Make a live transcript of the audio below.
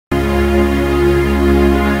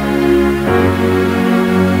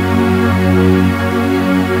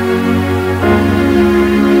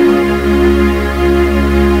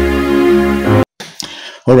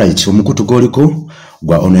Alright, omukutu goliko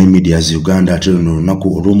gwa online media Uganda ate no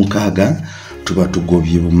lunaku olw'omukaaga tuba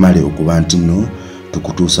tugobye bumale okuba nti nno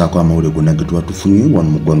tukutuusaako amawulire gonna ge tuba tufunye wano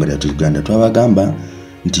mu ggwanga lyattu Uganda. Twabagamba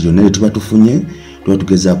nti lyonna lye tuba tufunye tuba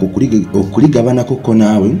tugezaako okuligabanako ko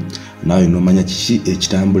naawe n'omanya kiki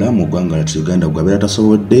ekitambula mu ggwanga lyattu Uganda. Gwabeera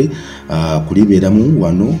tasobodde kulibeeramu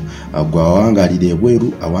wano gw'awangalira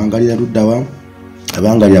ebweru awangalira luddawa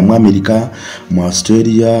awangalira mu America, mu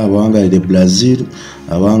Australia, awangalira Brazil,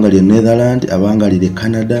 awangalira Netherlands, awangalira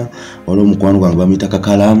Canada, waliwo mukwano gwange bamuyita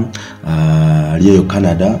Kakala aliyo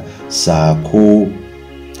Canada, saako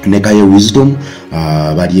ne Kaye Wisdom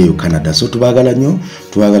baliyo Canada. So tubagala nnyo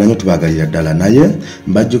tubagalira ddala, naye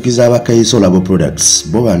mbajjukiza abakaiso labo products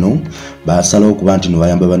bo bano basalawo okuba nti no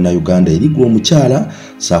bayamba bannayuganda erigwa omukyala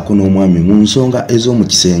saako n'omwami mu nsonga ez'omu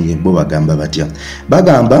kisenge. Bo bagamba batya?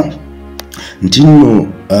 Bagamba nti nno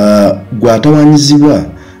gwatawanyizibwa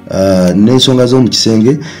n'ensonga z'omu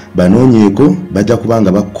kisenge banoonyeeko bajja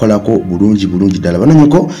kubanga bakolako bulungi ddala.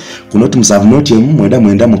 Banoonyeeko ku noti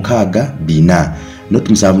 7-9-9-6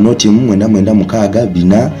 noti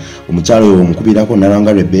 7-9-9-6 omukyalo oyo omukubirako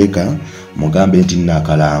Nalanga Rebecca mugambe nti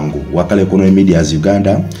Nakalango Wakale Economic Media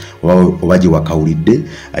Uganda oba gye wakawulidde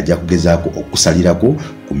ajja kugezaako okusalirako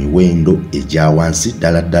ku miwendo egya wansi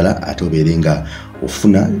ddala ate obeere nga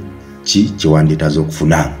ofuna kiwandiitaza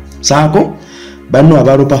okufuna. Saako banno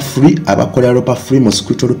abaropa free abakola ropa free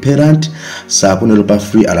mosquito repellent saako ne ropa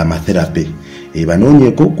free aromatherapy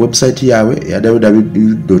banoonyeeko ku website yaabwe ya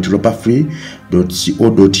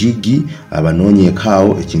www.ropafree.co.ug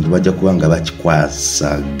abanoonyeekaawo ekintu bajja kuba nga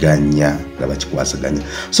bakikwasaganya.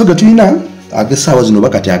 So ge tulina ag'essaawa zino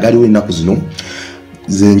bakati agaliwo ennaku zino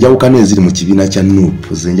zenjawukana eziri mu kibiina kya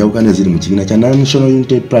NUP, zenjawukana eziri mu kibiina kya National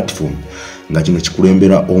Unity Platform nga kino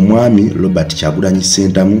kikulembera omwami Robert Kyagulanyi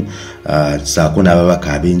Ssentamu saako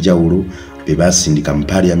n'ababaka ab'enjawulo be basindika mu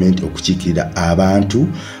parliament okukiikirira abantu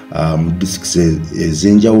mu districts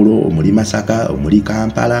ez'enjawulo omuli Masaka, omuli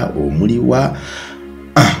Kampala, omuli wa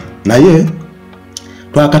naye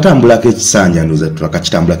twakatambulako ekisanja ndoza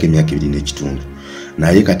twakakitambulako emyaka 2 n'ekitundu,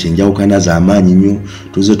 naye kati enjawukana z'amaanyi nnyo.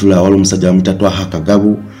 tuze tulawala omusajja bamuyita Twaha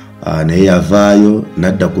Kagabo naye yavaayo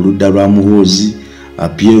nadda ku ludda lwa Muhoozi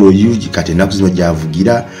Piero Yugi kati ennaku zino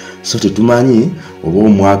gyavugira. So tetumanyi oba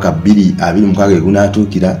omwaka 2026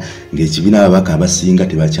 egunaatuukira ng'ekibiina ababaka abasinga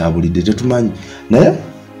tebakyabulidde, tetumanyi. Naye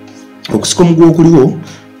okusika omugwa okuliwo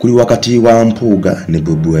kuli wakati wa Mpuga ne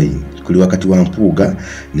Bobiwine,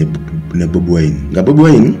 ne Bobiwine nga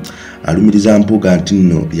Bobiwine alumiriza Mpuga nti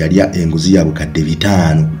nno yalya enguzi ya bukadde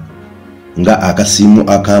 5 nga akasimu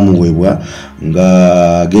akamuweebwa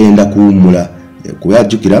nga genda kuwummula kuba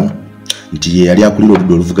yajjukira nti ye yali akulira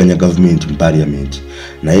oludda oluvuganya gavumenti mu parliament,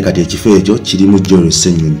 naye kati ekifo ekyo kiri mu Jolo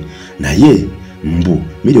Ssenyonyi. Naye mbu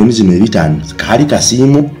milioni zino 5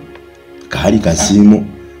 kaali kasiimo.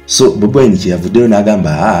 So Bobiwine kyeyavuddeyo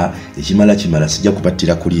n'agamba ekimala sijja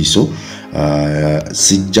kubattira ku liiso,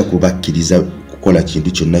 sijja kubakkiriza kukola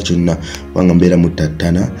kintu kyonna kubanga mbeera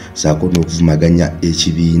mutattana saako n'okuvumaganya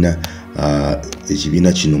ekibiina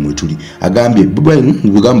kino mwe tuli. Agambye Bobiwine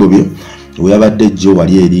mu bigambo bye weyabadde jjo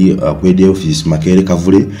wali eri ku head office Makerere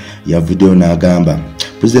Kavule yavuddeyo n'agamba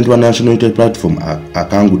President wa National Unity Platform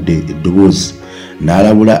akangudde eddoboozi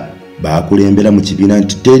n'alabula baakulembera mu kibiina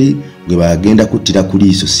nti teri gwe bagenda kuttira ku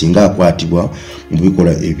liiso singa akwatibwa mu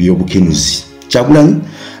bikola eby'obukenuzi. Kyagulanyi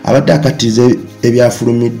abadde akattiriza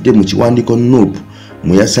ebyafulumidde mu kiwandiiko NUP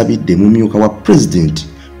mwe yasabidde mumyuka wa President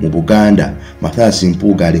mu Buganda Mathius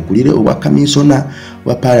Mpuga alekulire obwa kamisona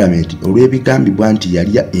wa parliament olw'ebigambibwa nti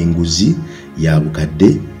yalya enguzi ya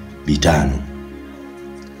bukadde 5.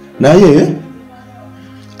 Naye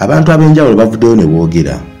abantu ab'enjawulo bavuddeyo ne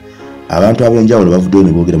boogera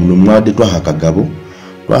muno mwadde Twaha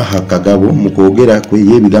Kagabo mu kwogera kwe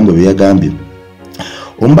y'ebigambo bye yagambye.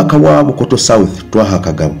 Omubaka wa Bukoto South Twaha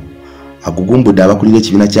Kagabo agugumbudde abakulira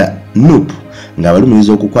ekibiina kya NUP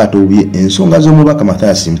ng'abalumiriza okukwata obubi ensonga z'omubaka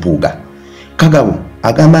Mathius Mpuga. Kagabo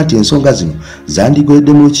agamba nti ensonga zino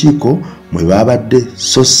zandigwedde mu lukiiko mwe babadde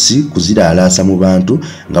so si kuziraalaasa mu bantu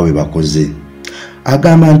nga bwe bakoze.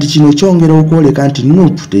 Agamba nti kino kyongera okwoleka nti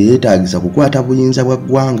NUP teyeetaagisa kukwata buyinza bwa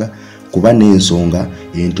ggwanga kuba n'ensonga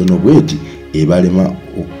entono bweti ebalema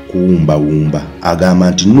okuwumbawumba.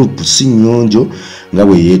 Agamba nti NUP si nnyonjo nga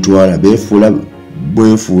bwe yeetwala, beefuula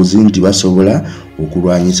bwefuuzi nti basobola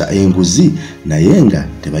okulwanyisa enguzi naye nga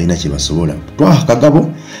tebalina kye basobola. Twaha Kagabo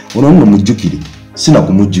ono nno mujjukire, sina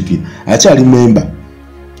kumujjukira, akyali memba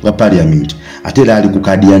wa parliament ate era ali ku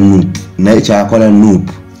kaadi ya NUP, naye kyakola NUP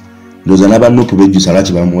ndowooza n'aba NUP bejjusa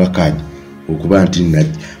lwaki bamuwa kaadi okuba nti nagye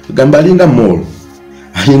gamba alinga molo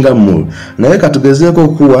naye katugezeeko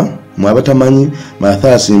okuwa mwabatamanyi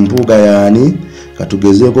Mathius Mpuga yani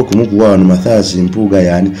katugezeeko kumukuwa wano Mathius Mpuga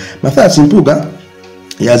yani. Mathius Mpuga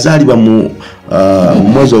yazalibwa mu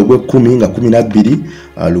mwezi ogw'ekumi nga 12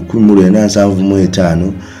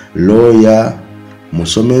 1975. Lawyer,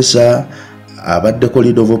 musomesa, abaddeko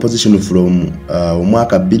leader of opposition from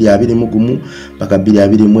omwaka 2021 paka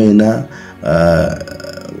 2024.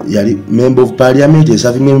 Yali member of parliament,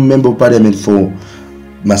 serving member of parliament for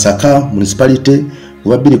Masaka municipality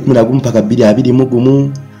kuva 2011 paka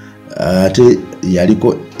 2021. Ate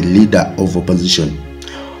yaliko leader of opposition.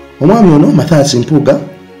 Omwami ono Mathius Mpuga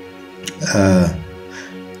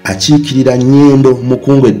achiikirira Nyendo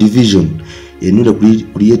Mukungwe division, a newly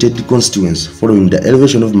created constituency following the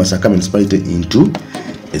elevation of Masaka municipality into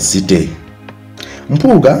a city.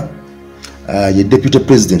 Mpuga ye deputy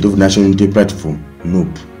president of National Unity Platform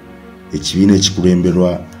NUP, ekibiina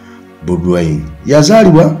ekikulemberwa Bobiwine.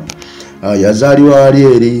 Yazalibwa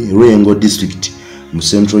ali Rwengo district mu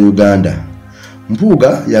Central Uganda.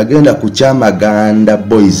 Mpuga yagenda ku Kyamaganda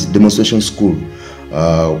Boys Demonstration School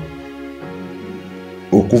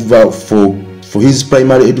okuva for his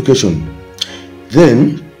primary education.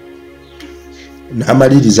 Then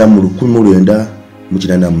n'amaliriza mu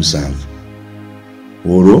 1987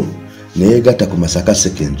 olwo neyegatta ku Masaka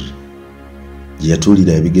secondary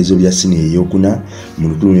yatulira ebigezo bya senior eyokuna mu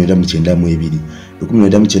 1992.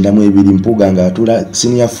 1992 Mpuga nga atula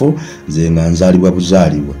senior 4 nze nga nzalibwa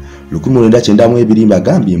buzalibwa. 1992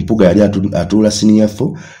 mbagambye Mpuga yali atula senior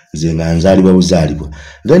 4 nze nga nzalibwa buzalibwa.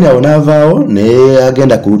 Then awo n'avaawo ne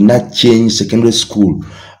agenda ku Nachange Secondary School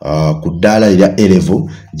ku ddala erya A-level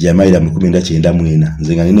gye yamalira mu 1994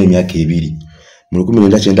 nze nga nina emyaka 2. Mu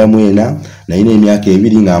 1994 nalina emyaka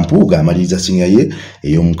 2 nga Mpuga amaliriza senior ye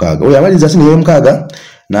ey'omukaaga. Oyo amaliriza senior ey'omukaaga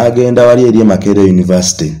n'agenda wali eri Makerere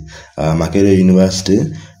University. Makerere University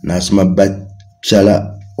n'asoma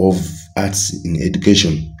Bachelor of Arts in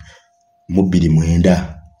Education mu 2009.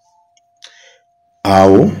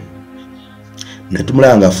 Awo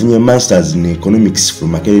natumulanga afunye Masters in Economics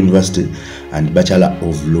from Makerere University and Bachelor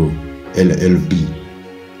of Law LLB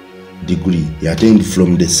degree attained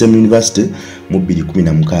from the same university mu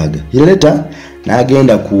 2016. He later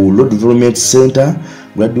n'agenda ku Law Development Center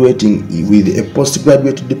graduating with a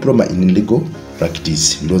postgraduate diploma in legal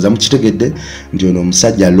practice. Ndoza mukitegedde nti ono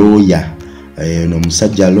omusajja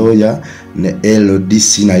lawyer ne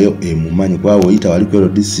LDC nayo emumanyi kwawo oyita wali ku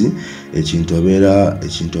LDC ekintu obeera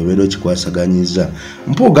kikwasaganyiza.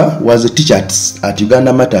 Mpuga was a teacher at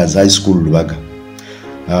Uganda Matters High School Lubaga.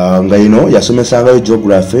 Nga ino yasomesangayo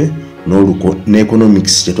geography ne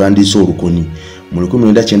economics kyetwandiisa olukoni mu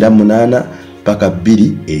 1998 paka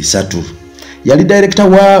 2003. Yali director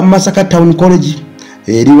wa Masaka Town College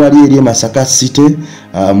eri wali eri Masaka City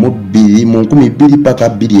mu 2002 paka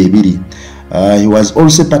 2002. He was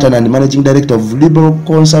also partner and managing director of Liberal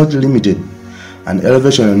Consult Limited, an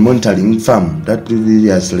elevation and monitoring firm that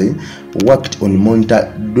previously worked on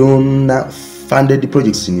donor funded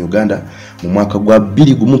projects in Uganda mu mwaka gwa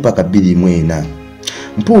 2001 paka 2004.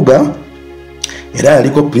 Mpuga era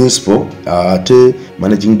yaliko principal ate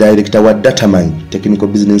managing director wa Datamine Technical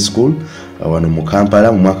Business School wano mu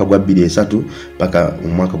Kampala mu mwaka gwa 2003 paka mu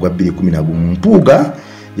mwaka gwa 2011. Mpuga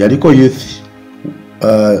yaliko youth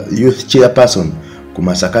chairperson ku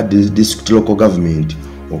Masaka District Local Government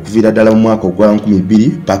okuvira ddala mu mwaka gwa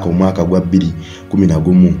 2000 paka mu mwaka gwa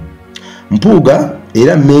 2011. Mpuga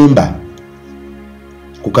era member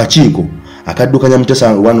ku kakiiko akaddukanya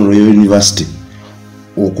Mutesa Royal University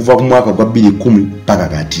okuva ku mwaka gwa 2010 paka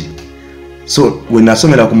kati. So when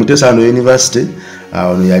nasomera ku Mutesa Royal University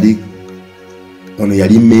ono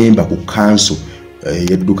yali member ku council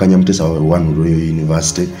yeddukanya Mutesa Royal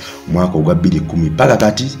University mwaka gwa 2010 paka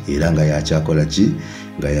kati era nga yakyakola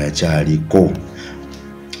nga yakyaliko.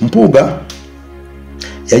 Mpuga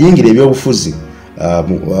yayingira ebyobufuzi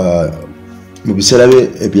mu biseera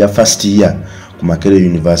bya first year ku Makerere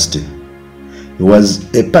University. He was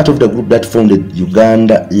a part of the group that founded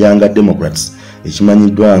Uganda Younger Democrats,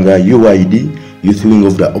 ekimanyiddwa nga UYD, Youth Wing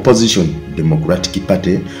of the Opposition Democratic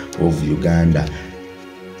Party of Uganda.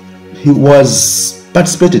 He was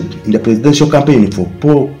participated in the presidential campaign for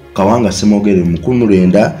Paul Kawanga Semogere mu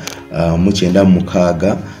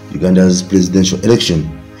 1996 Uganda's presidential election.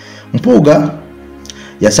 Mpuga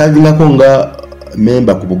yasalvingako nga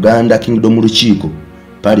member ku Buganda Kingdom Lukiiko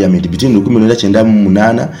Parliament between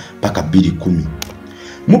 1998 paka 2010.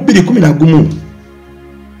 Mu 2011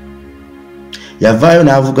 yavaayo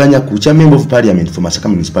n'avuganya ku kya member of parliament for Masaka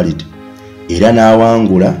municipality era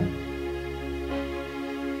n'awangula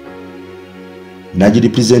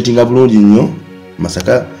n'agirepresentinga bulungi nnyo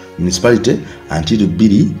Masaka municipality until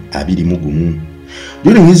 2021.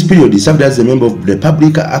 During his period, he served as a member of the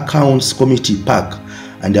Public Accounts Committee (PAC)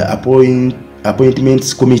 and the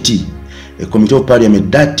Appointments Committee, a committee of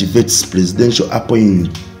parliament that vets presidential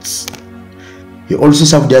appointments. He also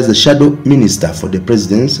served as the shadow minister for the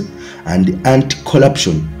presidency and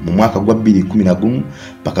anti-corruption mu mwaka gwa 2011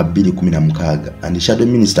 paka 2016 and the shadow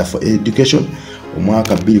minister for education mu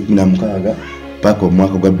mwaka 2016 paka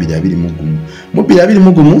mwaka gwa 2021. Mu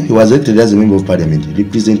 2021 he was elected as a member of parliament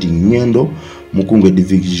representing Nyendo Mukungwe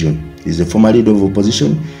division. He is a former leader of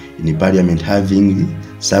opposition in parliament, having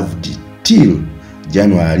served till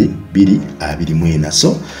January 2024.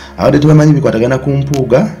 So awade tubamanyi bikwatagana ku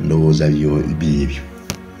Mpuga ndowooza bibyo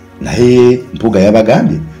naye Mpuga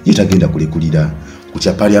yabagambye yitagenda kulekulira ku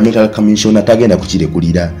kya parliamentary commission, atagenda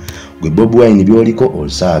kukirekulira. Gwe Bobiwine byoliko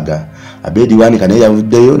osaaga Bobiwine naye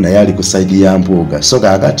yavuddeyo naye ali ku side ya Mpuga. So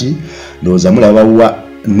kakati ndowooza mulaba wa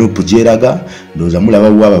nupu jeraga, ndowooza mulaba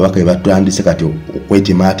wa ababaka batwandise kati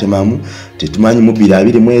okwetematemamu, tetumanyi mu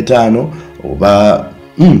 2025 oba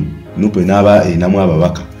nupu enaba enamu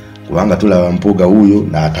ababaka, kubanga tulaba Mpuga huyo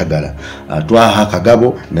na atagala, atwaha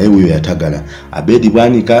Kagabo naye huyo yatagala,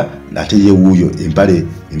 Bobiwine ate ye huyo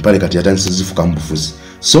empale kati yatandise zifuka mbufuzi.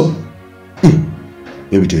 So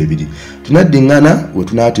ebito ebiri tunaddingana we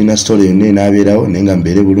tunatulina story yonna enabeerawo naye nga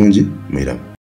mbeere bulungi mwera.